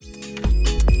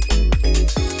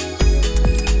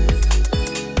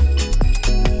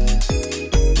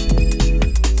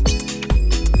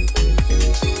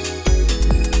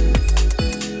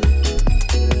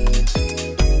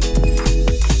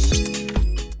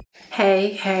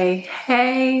Hey, hey,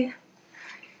 hey.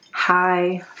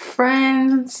 Hi,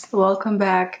 friends. Welcome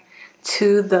back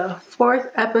to the fourth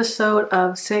episode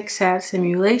of Sick Sad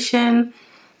Simulation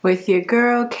with your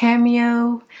girl,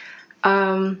 Cameo.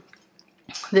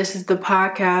 This is the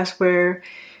podcast where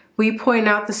we point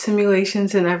out the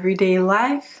simulations in everyday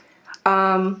life.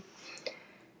 Today's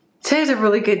a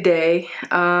really good day.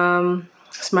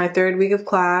 It's my third week of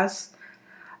class.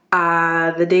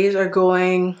 The days are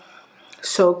going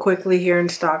so quickly here in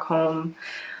Stockholm.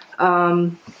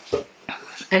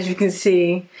 As you can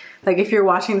see, like if you're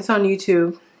watching this on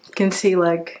YouTube, you can see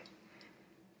like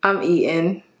I'm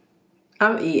eating,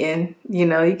 you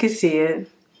know, you can see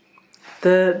it.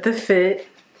 The fit,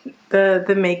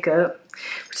 the makeup,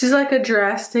 which is like a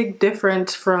drastic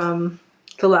difference from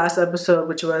the last episode,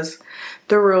 which was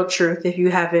The Real Truth. If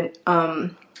you haven't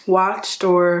watched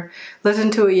or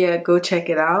listened to it yet, go check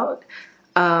it out.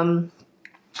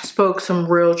 Spoke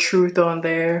some real truth on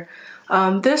there.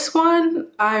 This one,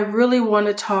 I really want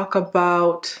to talk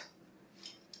about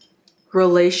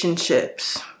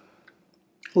relationships.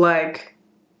 Like,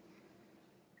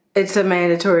 it's a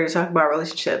mandatory to talk about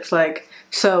relationships. Like,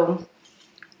 so,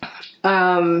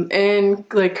 in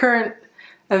like current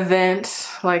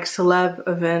events, like celeb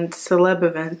events,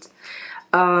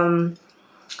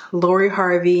 Lori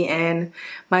Harvey and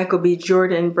Michael B.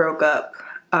 Jordan broke up.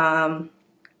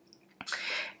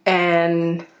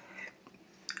 And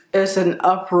it's an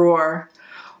uproar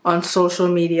on social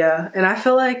media. And I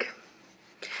feel like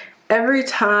every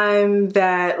time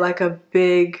that like a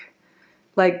big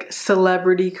like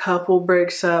celebrity couple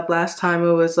breaks up, last time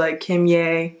it was like Kim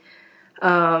Ye,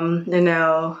 and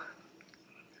now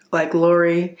like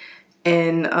Lori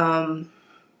and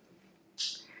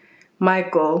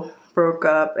Michael broke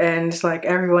up, and it's like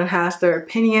everyone has their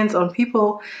opinions on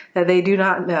people that they do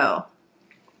not know.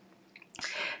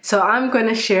 So I'm going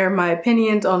to share my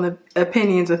opinions on the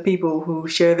opinions of people who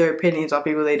share their opinions on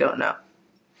people they don't know.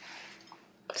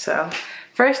 So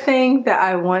first thing that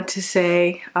I want to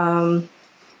say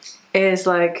is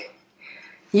like,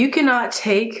 you cannot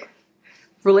take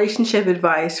relationship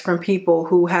advice from people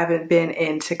who haven't been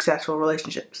in successful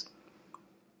relationships.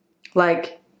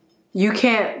 Like, you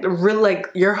can't really, like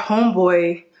your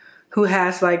homeboy who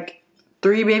has like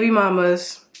 3 baby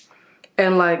mamas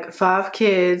and like 5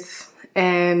 kids,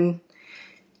 and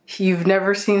you've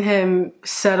never seen him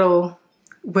settle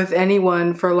with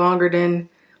anyone for longer than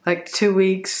like 2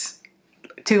 weeks,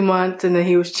 2 months, and then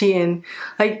he was cheating.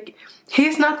 Like,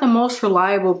 he's not the most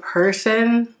reliable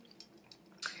person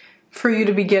for you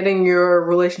to be getting your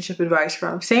relationship advice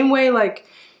from. Same way, like,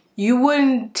 you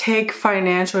wouldn't take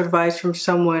financial advice from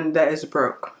someone that is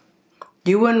broke.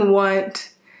 You wouldn't want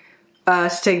to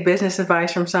take business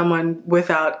advice from someone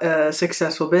without a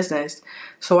successful business.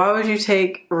 So why would you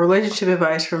take relationship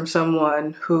advice from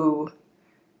someone who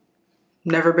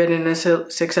never been in a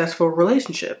successful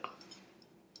relationship?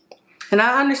 And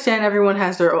I understand everyone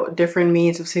has their different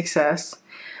means of success.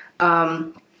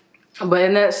 But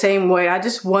in that same way, I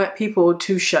just want people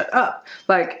to shut up.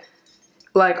 Like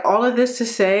all of this to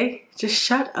say, just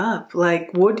shut up.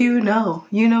 Like, what do you know?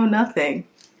 You know nothing.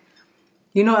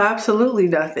 You know absolutely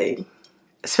nothing.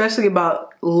 Especially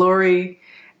about Lori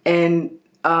and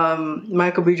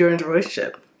Michael B. Jordan's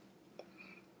relationship.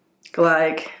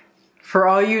 Like, for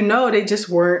all you know, they just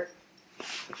weren't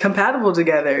compatible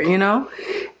together, you know?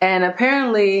 And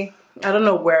apparently, I don't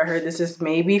know where I heard this, is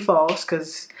maybe false,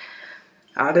 because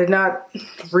I did not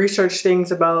research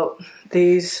things about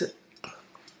these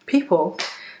people.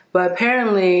 But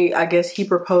apparently, I guess he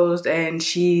proposed and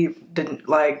she didn't,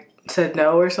 like, said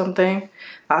no or something.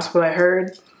 That's what I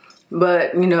heard.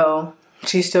 But, you know,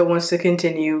 she still wants to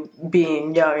continue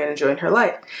being young and enjoying her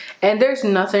life. And there's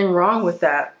nothing wrong with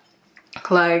that.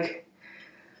 Like,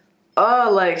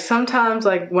 sometimes,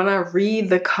 like, when I read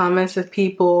the comments of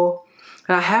people,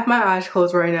 and I have my eyes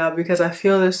closed right now because I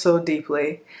feel this so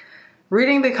deeply.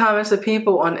 Reading the comments of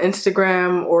people on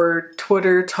Instagram or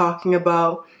Twitter talking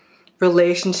about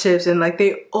relationships, and like,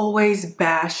 they always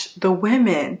bash the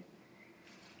women.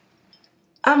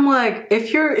 I'm like,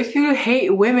 if you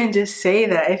hate women, just say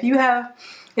that. If you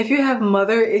have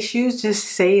mother issues, just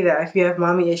say that. If you have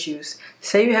mommy issues,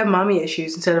 say you have mommy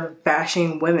issues instead of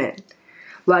bashing women.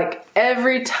 Like,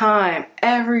 every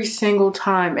single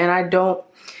time, and I don't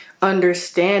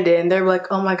understand it. And they're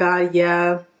like, oh my God,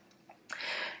 yeah,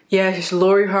 she's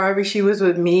Lori Harvey, she was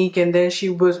with Meek, and then she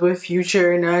was with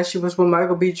Future, and now she was with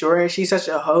Michael B. Jordan. She's such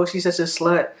a hoe, she's such a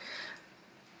slut.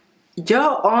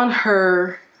 Y'all on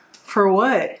her for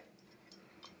what?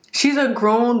 She's a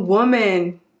grown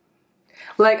woman.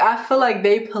 Like, I feel like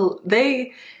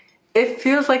they it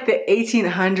feels like the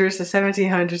 1800s, the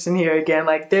 1700s in here again.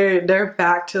 Like they're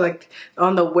back to like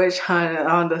on the witch hunt,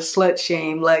 on the slut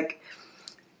shame. Like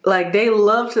they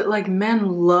love to, like men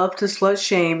love to slut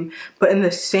shame, but in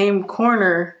the same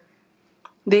corner,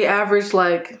 they average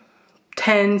like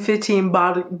 10, 15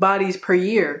 bodies per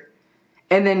year.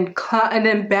 And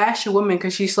then bash a woman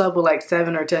because she slept with like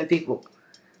 7 or 10 people.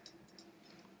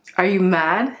 Are you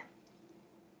mad?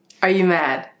 Are you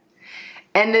mad?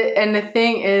 And the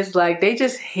thing is, like, they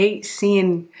just hate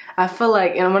seeing, I feel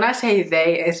like, and when I say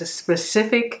they, it's a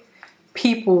specific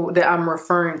people that I'm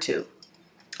referring to.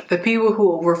 The people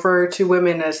who refer to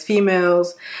women as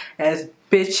females, as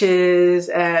bitches,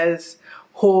 as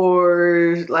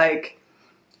whores, like,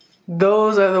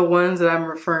 those are the ones that I'm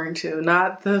referring to,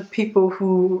 not the people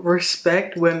who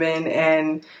respect women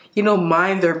and, you know,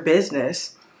 mind their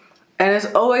business. And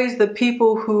it's always the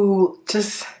people who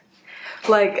just,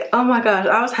 like, oh my gosh,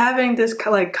 I was having this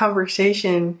like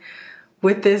conversation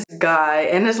with this guy,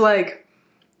 and it's like,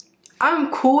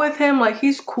 I'm cool with him, like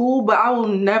he's cool, but I will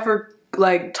never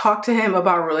like talk to him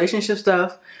about relationship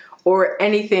stuff or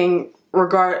anything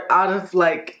out of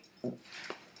like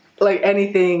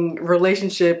anything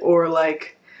relationship, or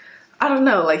like, I don't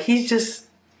know, like he's just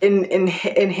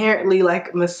inherently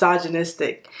like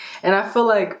misogynistic. And I feel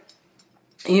like,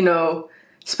 you know,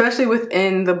 especially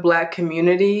within the Black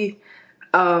community,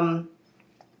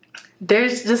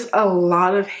 there's just a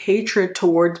lot of hatred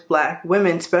towards Black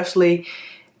women, especially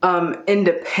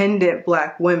independent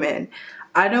Black women.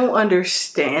 I don't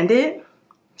understand it.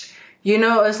 You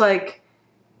know, it's like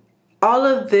all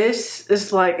of this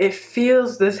is like, it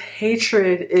feels, this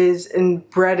hatred is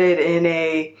embedded in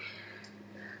a,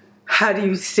 how do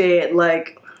you say it,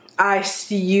 like, I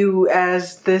see you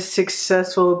as this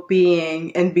successful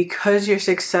being, and because you're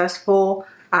successful,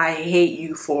 I hate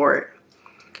you for it.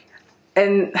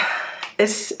 And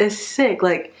it's sick.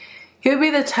 Like, he'll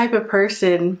be the type of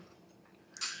person,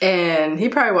 and he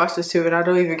probably watched this too, and I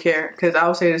don't even care, because I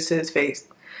will say this to his face,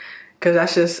 because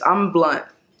that's just, I'm blunt.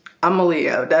 I'm a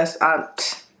Leo. I'm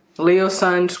Leo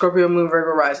sun, Scorpio moon,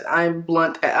 Virgo rising. I'm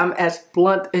blunt. I'm as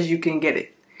blunt as you can get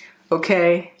it.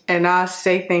 Okay? And I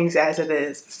say things as it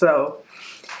is. So,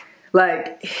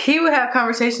 like, he would have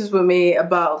conversations with me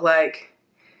about like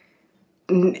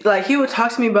he would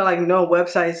talk to me about like no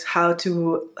websites, how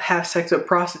to have sex with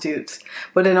prostitutes.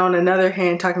 But then on another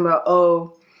hand, talking about,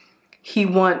 oh, he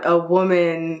want a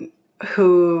woman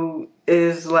who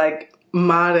is like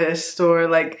modest, or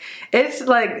like, it's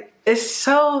like, it's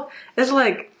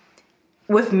like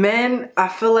with men, I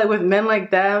feel like with men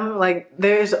like them, like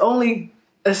there's only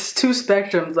two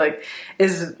spectrums. Like,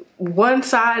 is one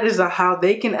side is how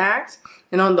they can act,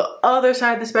 and on the other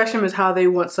side of the spectrum is how they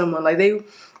want someone. Like they,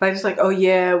 like, it's like, oh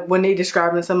yeah, when they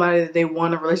describing somebody that they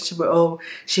want a relationship with, oh,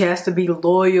 she has to be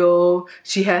loyal,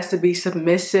 she has to be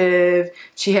submissive,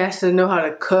 she has to know how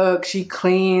to cook, she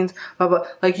cleans, blah blah.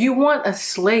 Like, you want a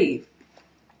slave.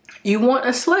 You want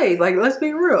a slave. Like, let's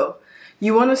be real.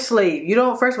 You want a slave. You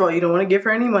don't, first of all, you don't want to give her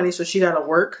any money, so she gotta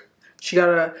work. She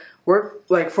gotta work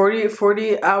like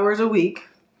 40 hours a week.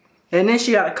 And then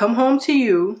she gotta come home to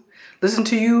you, listen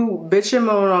to you bitch and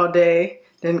moan all day,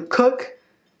 then cook,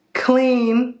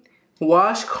 clean,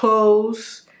 wash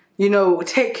clothes, you know,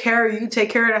 take care of you, take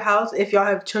care of the house. If y'all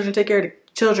have children, take care of the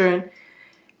children.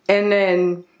 And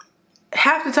then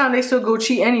half the time they still go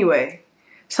cheat anyway.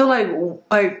 So like,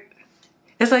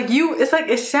 it's like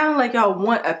it sounds like y'all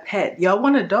want a pet. Y'all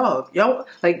want a dog. Y'all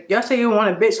say you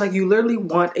want a bitch. Like, you literally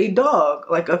want a dog,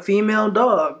 like a female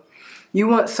dog. You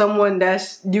want someone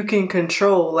that's you can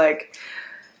control. Like,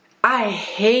 I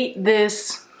hate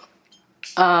this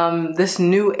this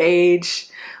new age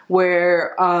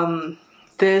where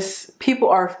this people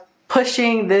are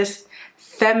pushing this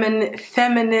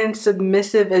feminine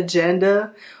submissive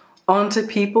agenda onto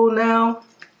people now.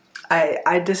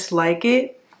 I dislike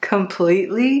it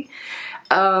completely.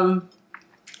 I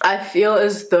feel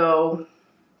as though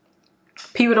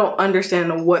people don't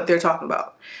understand what they're talking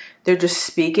about. They're just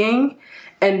speaking,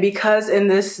 and because in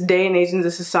this day and age in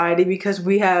this society, because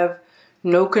we have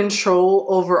no control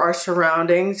over our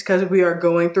surroundings, because we are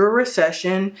going through a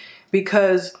recession,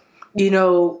 because, you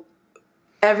know,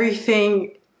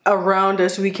 everything around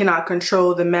us we cannot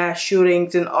control, the mass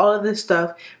shootings and all of this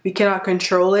stuff, we cannot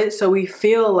control it. So we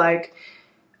feel like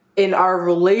in our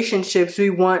relationships we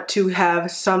want to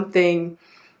have something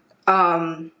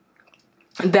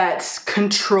that's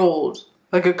controlled,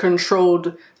 like a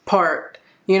controlled part,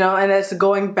 you know, and that's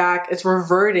going back, it's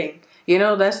reverting, you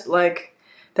know, that's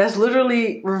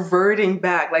literally reverting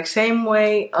back. Like, same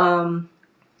way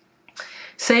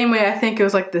Same way I think it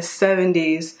was like the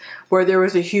 70s where there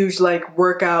was a huge like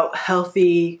workout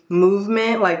healthy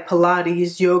movement, like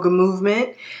Pilates, yoga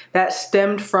movement that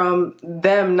stemmed from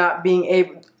them not being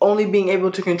able, only being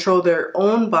able to control their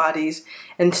own bodies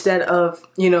instead of,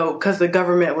 you know, because the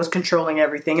government was controlling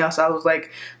everything else. I was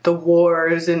like the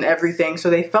wars and everything.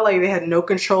 So they felt like they had no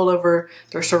control over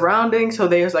their surroundings. So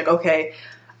they was like, okay,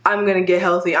 I'm going to get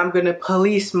healthy. I'm going to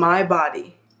police my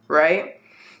body, right?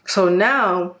 So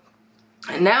now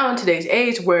in today's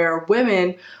age where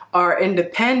women are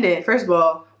independent, first of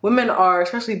all, women are,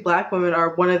 especially black women,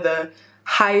 are one of the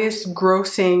highest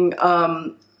grossing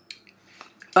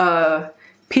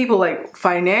people, like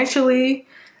financially,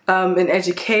 in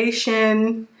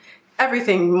education,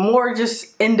 everything, more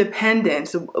just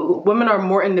independence. Women are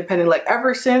more independent. Like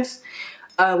ever since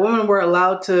women were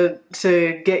allowed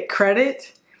to get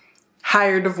credit,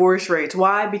 higher divorce rates.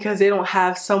 Why? Because they don't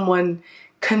have someone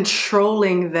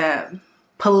controlling them,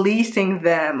 policing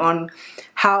them on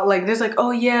how, like, there's like, oh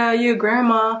yeah, your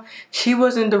grandma, she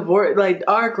wasn't divorced, like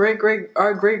our great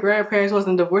grandparents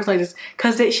wasn't divorced like this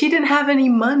because she didn't have any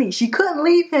money. She couldn't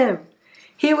leave him.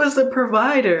 He was the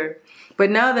provider.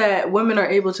 But now that women are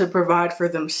able to provide for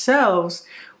themselves,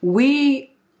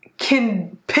 we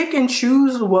can pick and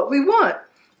choose what we want.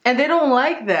 And they don't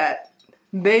like that.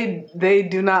 They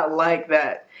do not like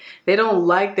that. They don't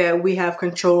like that we have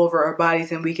control over our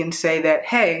bodies and we can say that,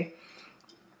 hey,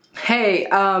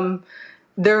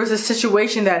 there was a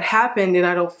situation that happened and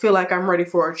I don't feel like I'm ready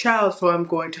for a child, so I'm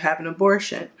going to have an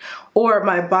abortion. Or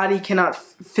my body cannot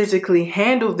physically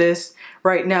handle this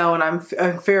right now and I'm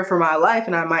fear for my life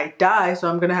and I might die, so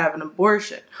I'm going to have an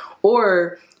abortion.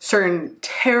 Or certain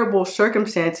terrible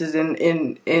circumstances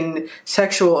in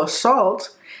sexual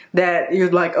assault that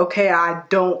you're like, okay, I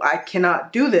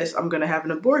cannot do this, I'm going to have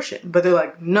an abortion. But they're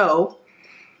like, no,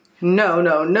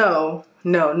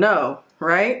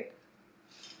 right?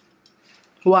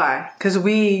 Why? Because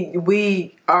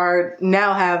we are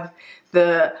now have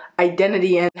the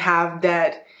identity and have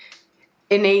that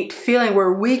innate feeling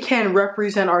where we can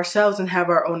represent ourselves and have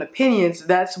our own opinions.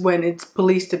 That's when it's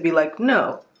policed to be like,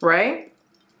 no, right?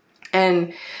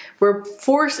 And we're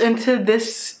forced into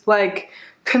this like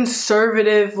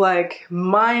conservative like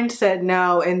mindset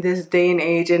now in this day and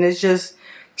age, and it's just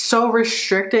so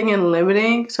restricting and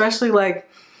limiting, especially like,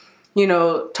 you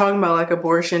know, talking about like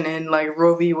abortion and like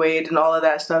Roe v. Wade and all of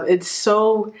that stuff. It's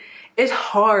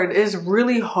hard. It's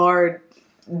really hard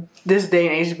this day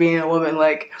and age being a woman.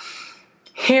 Like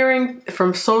hearing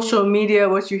from social media,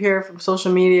 what you hear from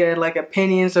social media, like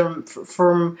opinions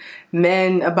from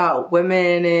men about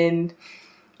women and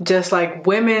just like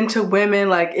women to women,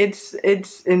 like it's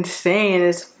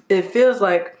insane. It feels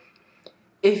like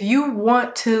if you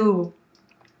want to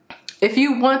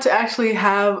actually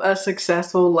have a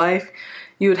successful life,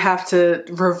 you would have to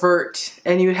revert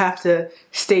and you would have to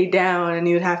stay down and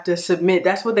you would have to submit.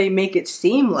 That's what they make it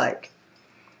seem like.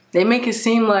 They make it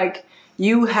seem like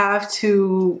you have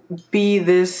to be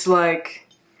this like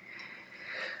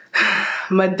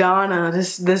Madonna,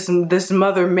 this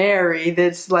Mother Mary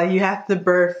that's like you have to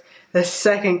birth the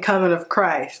second coming of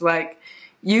Christ. Like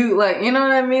you know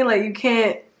what I mean? Like you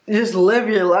can't just live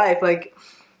your life. Like,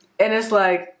 and it's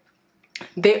like,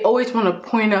 they always want to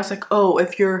point out, it's like, oh,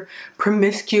 if you're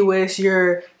promiscuous,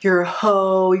 you're a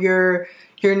hoe, you're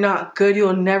not good,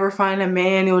 you'll never find a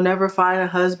man, you'll never find a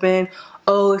husband.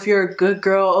 Oh, if you're a good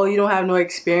girl, oh, you don't have no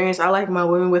experience. I like my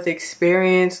women with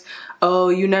experience. Oh,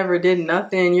 you never did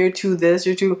nothing, you're too this,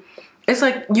 you're too... It's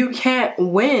like, you can't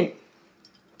win.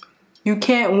 You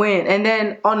can't win. And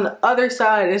then on the other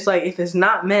side, it's like, if it's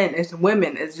not men, it's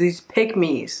women, it's these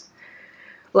pick-me's.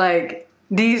 Like,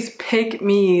 these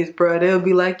pick-me's, bro, they'll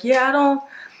be like, yeah, I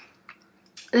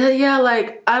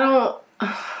don't...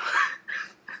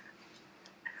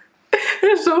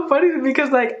 It's so funny because,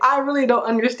 like, I really don't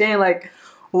understand, like,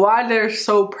 why they're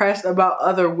so pressed about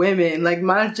other women. Like,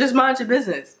 just mind your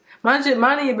business.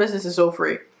 Minding your business is so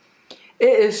free.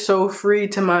 It is so free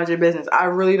to mind your business. I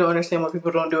really don't understand why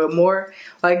people don't do it more.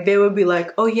 Like, they would be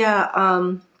like, oh,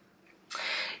 yeah,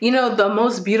 you know, the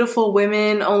most beautiful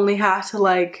women only have to,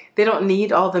 like, they don't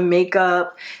need all the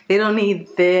makeup. They don't need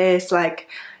this, like...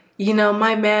 You know,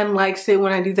 my man likes it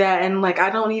when I do that, and like I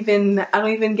don't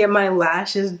even get my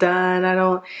lashes done. I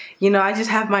don't, you know, I just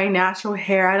have my natural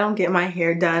hair. I don't get my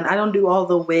hair done. I don't do all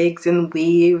the wigs and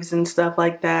weaves and stuff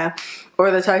like that. Or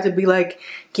the type to be like,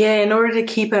 yeah, in order to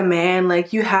keep a man,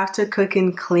 like you have to cook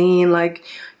and clean, like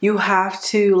you have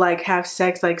to like have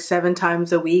sex like 7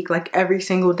 times a week, like every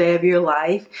single day of your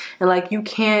life, and like you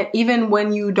can't, even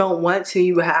when you don't want to,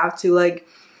 you have to, like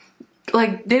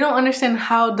they don't understand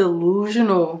how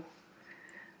delusional.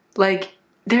 Like,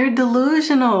 they're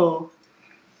delusional.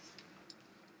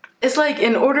 It's like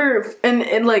in order,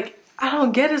 and like, I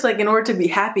don't get it. It's like in order to be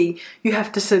happy, you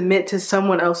have to submit to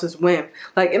someone else's whim.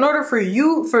 Like in order for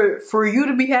you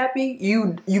to be happy,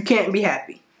 you can't be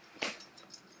happy.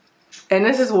 And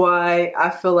this is why I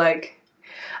feel like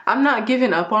I'm not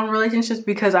giving up on relationships,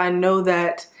 because I know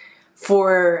that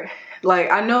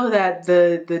I know that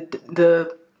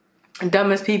the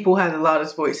dumbest people have the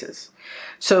loudest voices.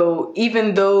 So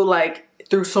even though like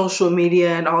through social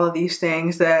media and all of these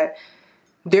things that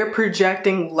they're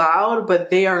projecting loud,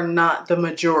 but they are not the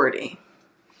majority.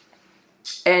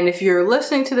 And if you're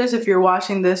listening to this, if you're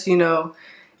watching this, you know,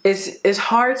 it's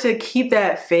hard to keep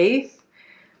that faith.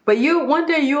 But one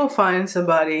day you'll find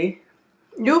somebody.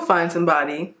 You'll find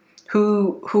somebody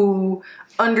who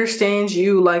understands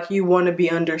you like you want to be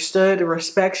understood,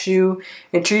 respects you,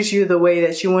 and treats you the way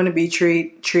that you want to be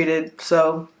treated.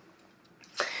 So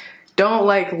don't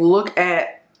like look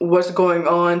at what's going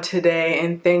on today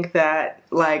and think that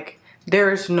like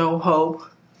there's no hope,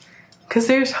 because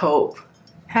there's hope.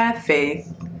 Have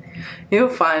faith. You'll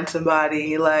find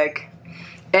somebody. Like,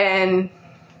 and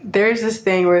there's this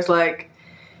thing where it's like,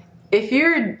 if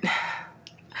you're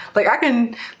like,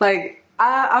 I'm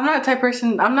not the type of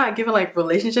person, I'm not giving like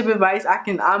relationship advice.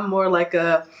 I'm more like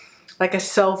a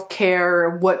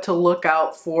self-care, what to look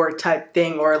out for type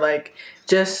thing, or like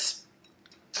just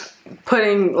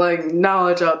putting like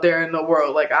knowledge out there in the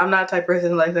world. Like, I'm not the type of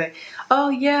person like say, oh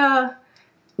yeah,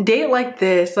 date like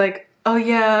this, like, oh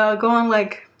yeah, go on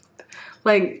like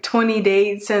 20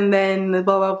 dates and then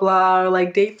blah blah blah, or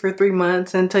like date for 3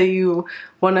 months until you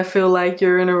want to feel like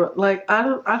you're in a, like, I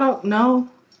don't know.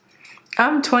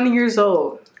 I'm 20 years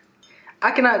old.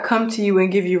 I cannot come to you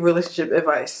and give you relationship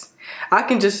advice. I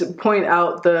can just point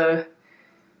out the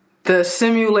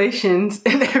simulations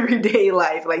in everyday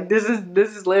life. Like, this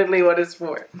is literally what it's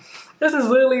for. This is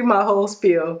literally my whole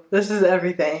spiel. This is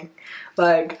everything.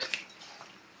 Like,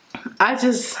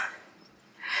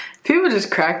 people just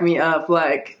crack me up.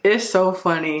 Like, it's so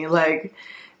funny. Like,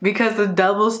 because the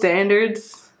double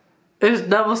standards, there's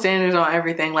double standards on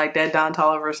everything, like that Don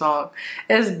Toliver song.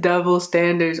 It's double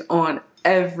standards on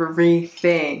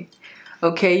everything.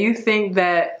 Okay, you think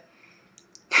that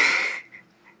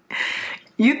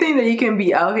you can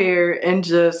be out here and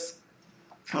just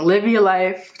live your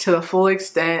life to the full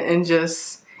extent and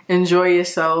just enjoy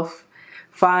yourself,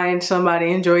 find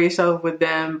somebody, enjoy yourself with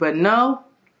them, but no.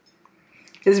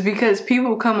 It's because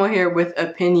people come on here with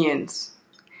opinions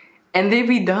and they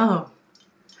be dumb.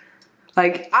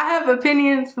 Like, I have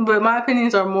opinions, but my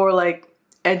opinions are more like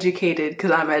educated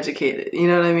because I'm educated. You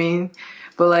know what I mean?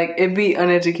 But like, it'd be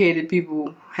uneducated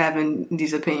people having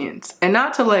these opinions. And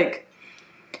not to like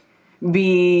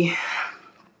not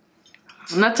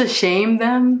to shame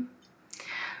them,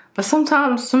 but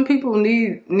sometimes some people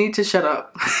need to shut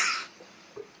up.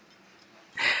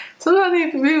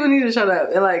 Sometimes people need to shut up.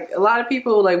 And like, a lot of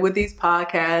people, like with these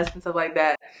podcasts and stuff like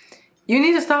that, you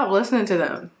need to stop listening to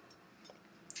them.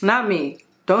 Not me.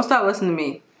 Don't stop listening to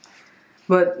me.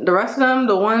 But the rest of them,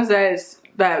 the ones that's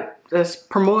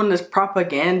promoting this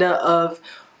propaganda of,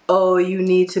 oh, you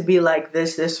need to be like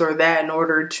this or that in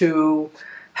order to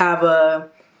have a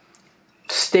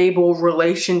stable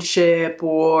relationship,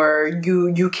 or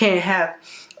you can't have,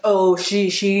 oh,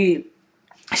 she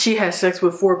has sex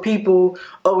with 4 people,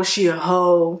 oh, she a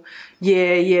hoe,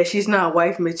 yeah, she's not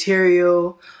wife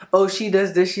material, oh, she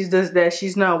does this, she does that,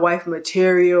 she's not wife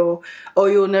material, oh,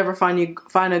 you'll never find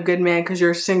a good man because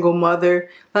you're a single mother.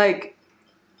 Like,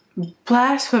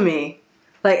 blasphemy.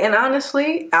 Like, and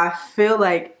honestly, I feel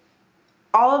like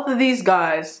all of these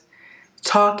guys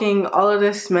talking all of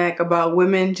this smack about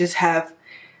women just have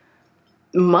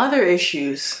mother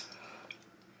issues.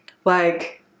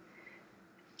 Like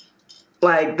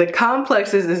the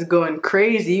complexes is going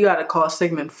crazy. You gotta call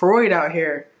Sigmund Freud out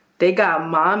here. They got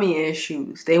mommy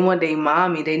issues. They want their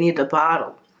mommy. They need the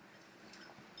bottle.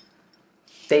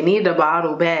 They need the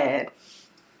bottle bad.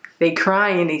 They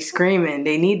crying, they screaming.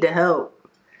 They need the help.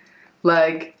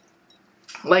 Like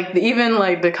even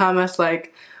like the comments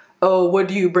like, oh, what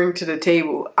do you bring to the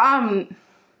table? Honestly,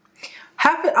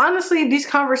 these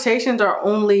conversations are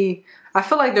I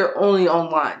feel like they're only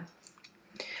online.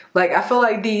 Like, I feel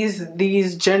like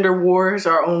these gender wars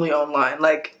are only online.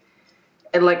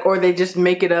 Or they just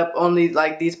make it up on these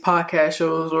podcast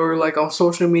shows or like on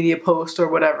social media posts or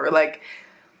whatever. Like,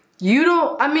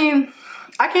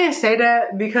 I can't say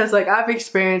that because like I've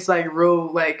experienced like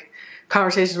real like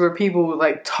conversations where people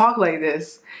like talk like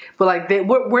this, but like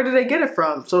where do they get it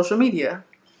from? Social media.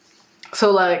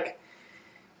 So like,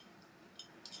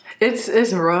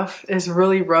 it's rough. It's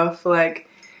really rough. Like,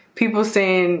 people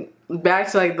saying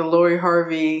back to like the Lori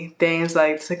Harvey things,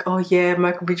 like it's like, oh yeah,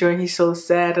 Michael B. Jordan, he's so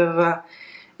sad. Da, da, da.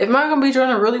 If Michael B.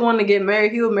 Jordan really wanted to get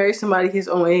married, he would marry somebody his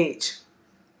own age,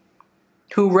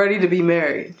 who ready to be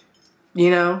married,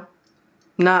 you know,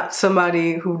 not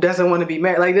somebody who doesn't want to be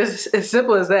married. Like this, as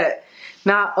simple as that.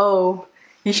 Not, oh,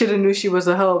 you should have knew she was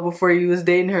a hoe before you was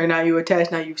dating her. Now you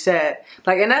attached. Now you sad.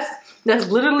 Like, and that's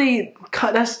literally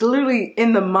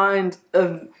in the minds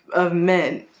of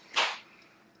men.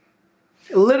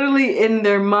 Literally in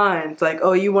their minds, like,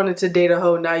 oh, you wanted to date a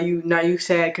hoe, now you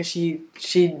sad because she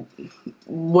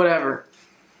whatever.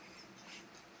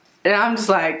 And I'm just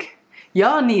like,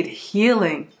 y'all need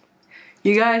healing.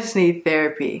 You guys need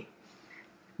therapy.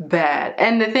 Bad.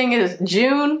 And the thing is,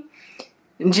 June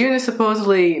is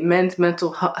supposedly Men's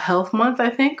Mental Health Month, I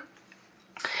think.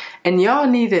 And y'all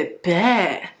need it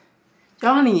bad.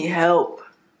 Y'all need help.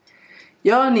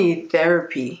 Y'all need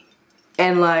therapy.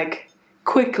 And like,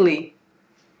 quickly.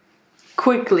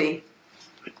 Quickly.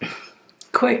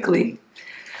 Quickly.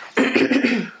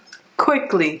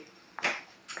 Quickly.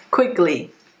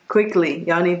 Quickly. Quickly.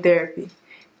 Y'all need therapy.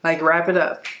 Like, wrap it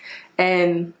up.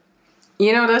 And,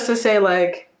 you know, that's to say,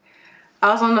 like,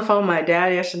 I was on the phone with my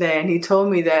dad yesterday and he told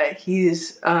me that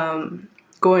he's going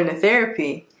to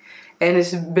therapy and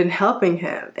it's been helping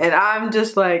him. And I'm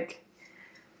just like,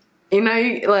 you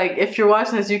know, like, if you're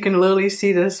watching this, you can literally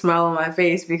see the smile on my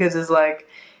face because it's like,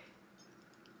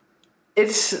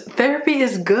 therapy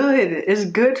is good. It's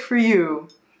good for you.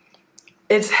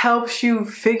 It helps you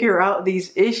figure out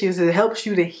these issues. It helps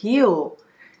you to heal.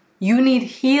 You need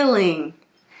healing.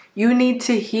 You need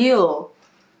to heal.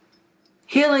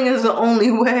 Healing is the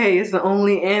only way. It's the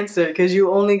only answer because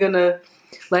you're only gonna,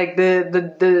 like,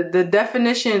 the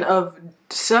definition of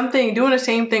something, doing the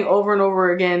same thing over and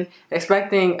over again,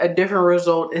 expecting a different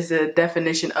result is the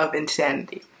definition of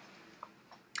insanity.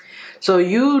 So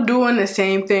you doing the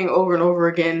same thing over and over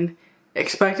again,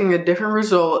 expecting a different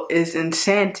result is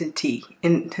insanity.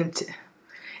 Insanity.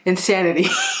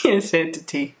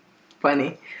 Insanity.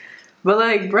 Funny. But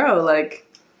like, bro, like,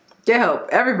 get help.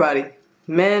 Everybody.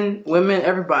 Men, women,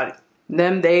 everybody.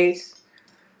 Them days,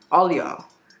 all y'all.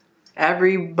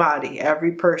 Everybody,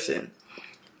 every person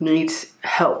needs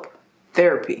help.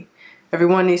 Therapy.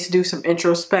 Everyone needs to do some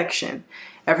introspection.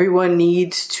 Everyone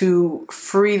needs to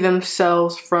free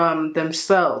themselves from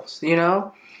themselves, you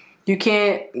know? You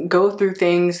can't go through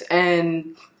things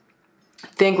and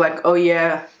think like, oh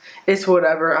yeah, it's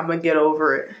whatever, I'm gonna get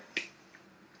over it.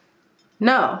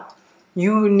 No.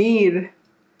 You need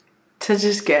to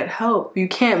just get help. You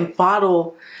can't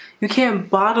bottle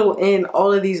in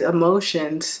all of these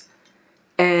emotions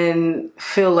and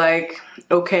feel like,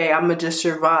 okay, I'm gonna just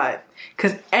survive.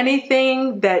 Because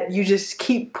anything that you just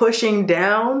keep pushing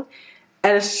down,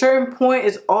 at a certain point,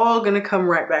 it's all gonna come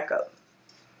right back up.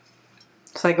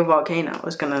 It's like a volcano.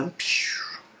 It's gonna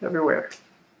everywhere.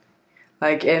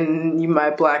 Like, and you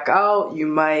might black out. You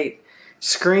might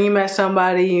scream at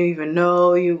somebody you even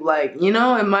know. You like, you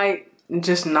know, it might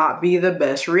just not be the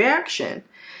best reaction.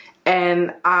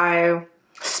 And I'm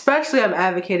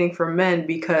advocating for men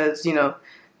because, you know,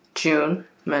 June,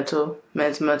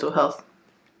 men's mental health.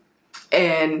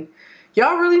 And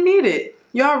y'all really need it.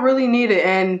 Y'all really need it.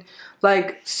 And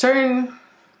like certain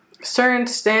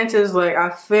stances, like I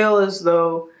feel as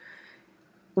though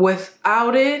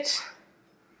without it,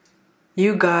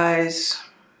 you guys,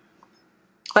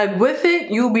 like with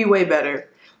it, you'll be way better.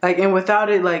 Like, and without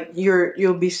it, like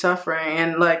you'll be suffering.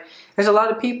 And like, there's a lot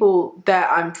of people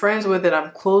that I'm friends with, that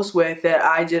I'm close with, that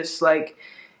I just like,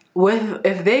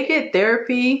 if they get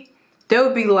therapy,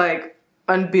 they'll be like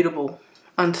unbeatable,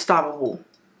 unstoppable,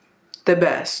 the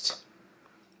best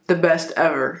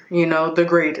ever, you know, the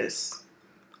greatest,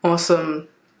 awesome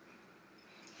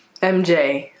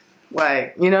MJ,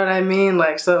 like, you know what I mean?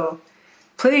 Like, so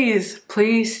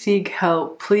please seek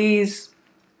help. Please,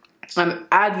 I'm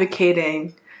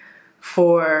advocating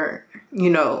for, you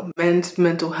know, men's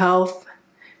mental health,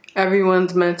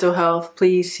 everyone's mental health.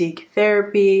 Please seek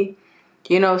therapy.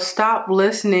 You know, stop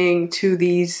listening to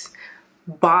these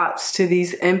bots, to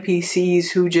these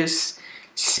NPCs who just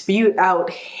spew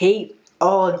out hate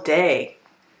all day.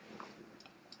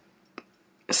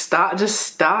 Just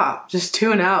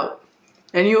tune out,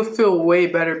 and you'll feel way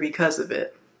better because of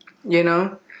it, you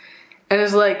know? And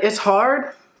it's like, it's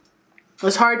hard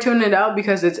tuning it out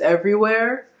because it's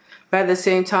everywhere, but at the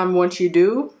same time, once you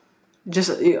do,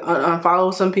 just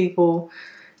unfollow some people,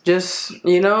 just,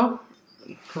 you know,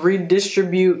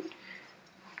 redistribute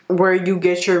where you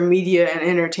get your media and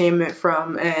entertainment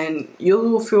from, and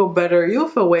you'll feel better. You'll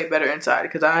feel way better inside,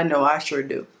 because I know I sure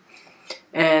do.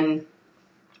 And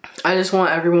I just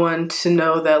want everyone to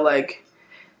know that, like,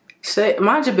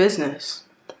 mind your business.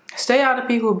 Stay out of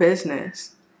people's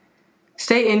business.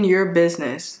 Stay in your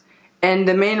business. And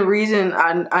the main reason,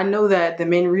 I know that the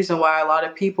main reason why a lot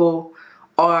of people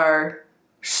are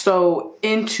so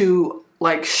into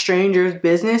like strangers'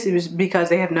 business is because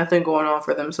they have nothing going on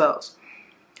for themselves.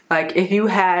 Like if you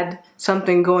had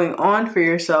something going on for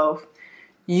yourself,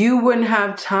 you wouldn't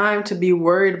have time to be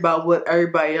worried about what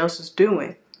everybody else is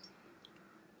doing.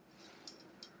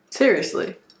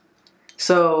 Seriously.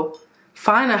 So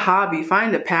find a hobby,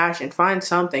 find a passion, find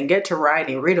something, get to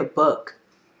writing, read a book,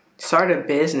 start a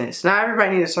business. Not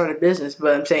everybody needs to start a business,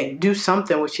 but I'm saying do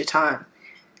something with your time.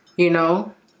 You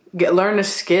know, learn a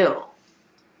skill.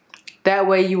 That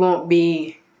way you won't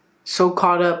be so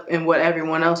caught up in what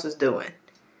everyone else is doing.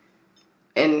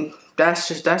 And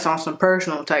that's on some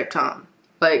personal type time.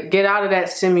 Like get out of that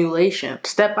simulation.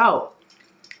 Step out.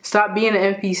 Stop being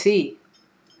an NPC.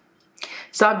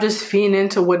 Stop just feeding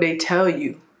into what they tell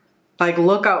you. Like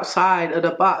look outside of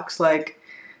the box. Like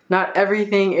not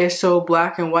everything is so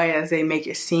black and white as they make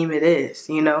it seem it is,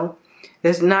 you know?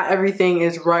 It's not everything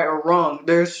is right or wrong.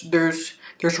 There's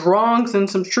wrongs and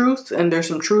some truths, and there's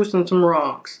some truths and some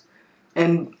wrongs.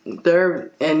 And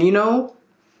you know,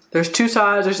 there's two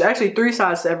sides, there's actually three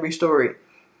sides to every story.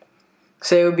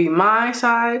 So it would be my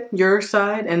side, your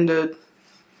side, and the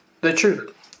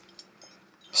truth.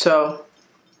 So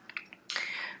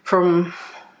I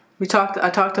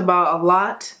talked about a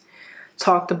lot.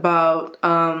 Talked about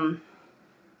a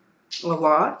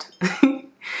lot.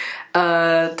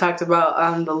 Talked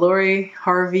about the Lori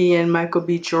Harvey and Michael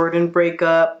B. Jordan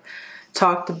breakup.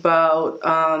 Talked about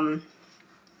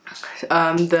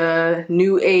the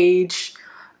new age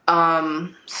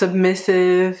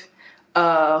submissive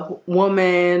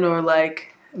woman, or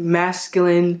like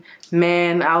masculine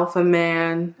man, alpha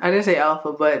man. I didn't say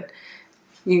alpha, but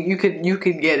you could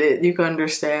get it. You could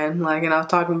understand. Like, and I was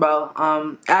talking about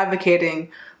advocating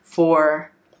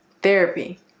for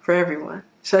therapy for everyone,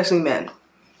 especially men.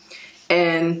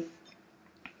 And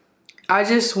I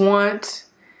just want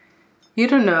you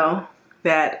to know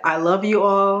that I love you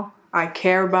all. I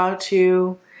care about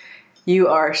you. You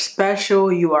are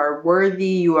special. You are worthy.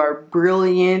 You are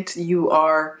brilliant. You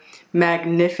are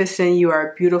magnificent. You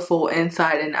are beautiful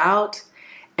inside and out.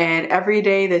 And every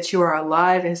day that you are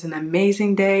alive is an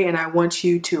amazing day. And I want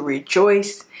you to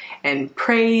rejoice and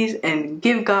praise and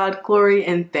give God glory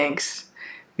and thanks,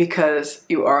 because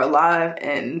you are alive,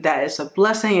 and that is a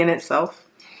blessing in itself.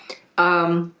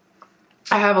 I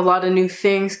have a lot of new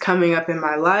things coming up in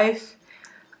my life.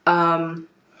 In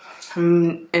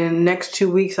the next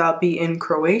 2 weeks, I'll be in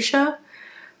Croatia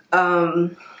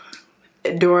doing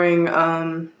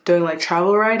like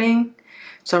travel writing.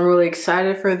 So I'm really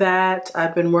excited for that.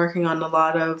 I've been working on a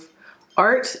lot of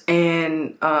art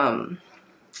and a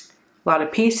lot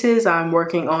of pieces. I'm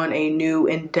working on a new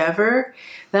endeavor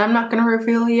that I'm not going to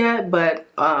reveal yet, but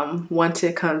once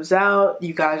it comes out,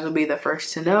 you guys will be the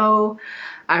first to know.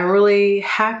 I'm really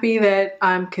happy that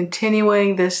I'm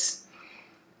continuing this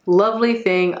lovely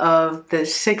thing of the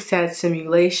 6 Dad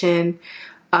simulation.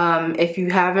 If you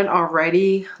haven't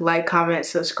already, like, comment,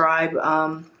 subscribe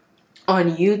on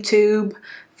YouTube.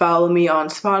 Follow me on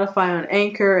Spotify, on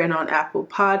Anchor, and on Apple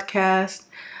Podcasts.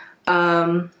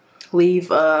 Leave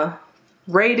a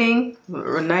rating,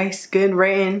 a nice good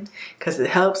rating, because it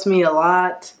helps me a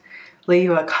lot.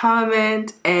 Leave a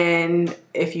comment, and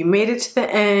if you made it to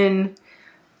the end,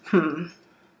 if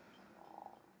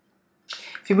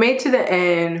you made it to the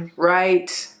end,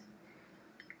 write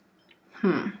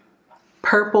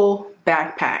purple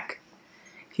backpack.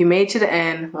 If you made it to the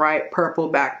end, write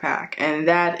purple backpack, and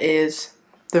that is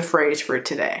the phrase for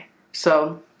today.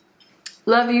 So,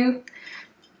 love you.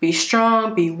 Be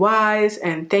strong, be wise,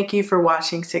 and thank you for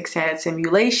watching 6 Dad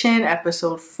Simulation,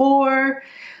 episode 4.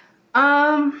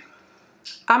 I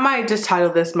might just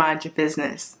title this Mind Your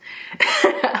Business.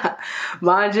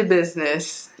 Mind your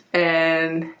business.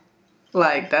 And,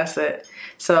 like, that's it.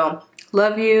 So,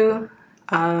 love you.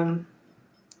 And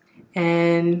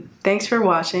thanks for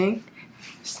watching.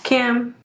 It's Kim.